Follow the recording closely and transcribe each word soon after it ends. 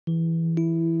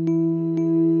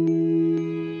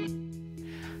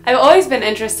I've always been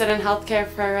interested in healthcare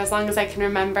for as long as I can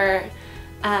remember.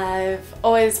 I've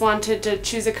always wanted to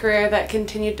choose a career that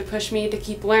continued to push me to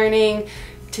keep learning,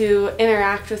 to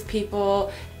interact with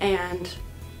people, and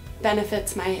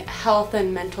benefits my health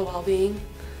and mental well-being.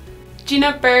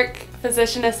 Jeanna Burke,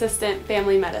 Physician Assistant,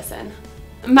 Family Medicine.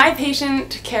 My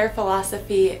patient care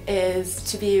philosophy is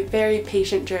to be very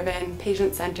patient-driven,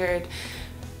 patient-centered,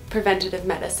 preventative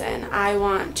medicine. I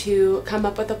want to come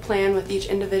up with a plan with each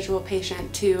individual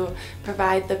patient to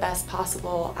provide the best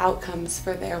possible outcomes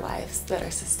for their lives that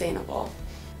are sustainable.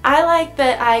 I like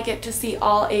that I get to see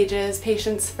all ages,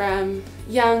 patients from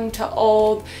young to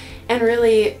old, and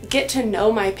really get to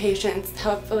know my patients.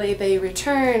 Hopefully they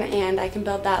return and I can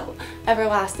build that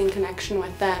everlasting connection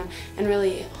with them and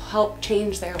really help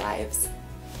change their lives.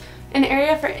 An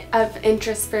area of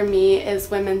interest for me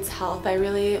is women's health. I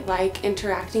really like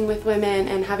interacting with women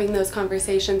and having those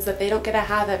conversations that they don't get to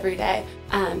have every day.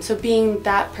 So being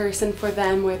that person for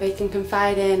them where they can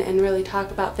confide in and really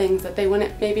talk about things that they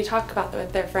wouldn't maybe talk about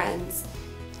with their friends.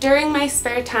 During my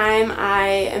spare time, I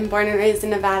am born and raised in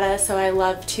Nevada, so I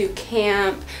love to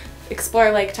camp,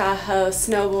 explore Lake Tahoe,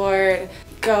 snowboard,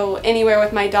 go anywhere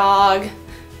with my dog.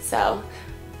 So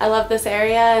I love this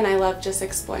area and I love just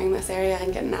exploring this area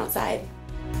and getting outside.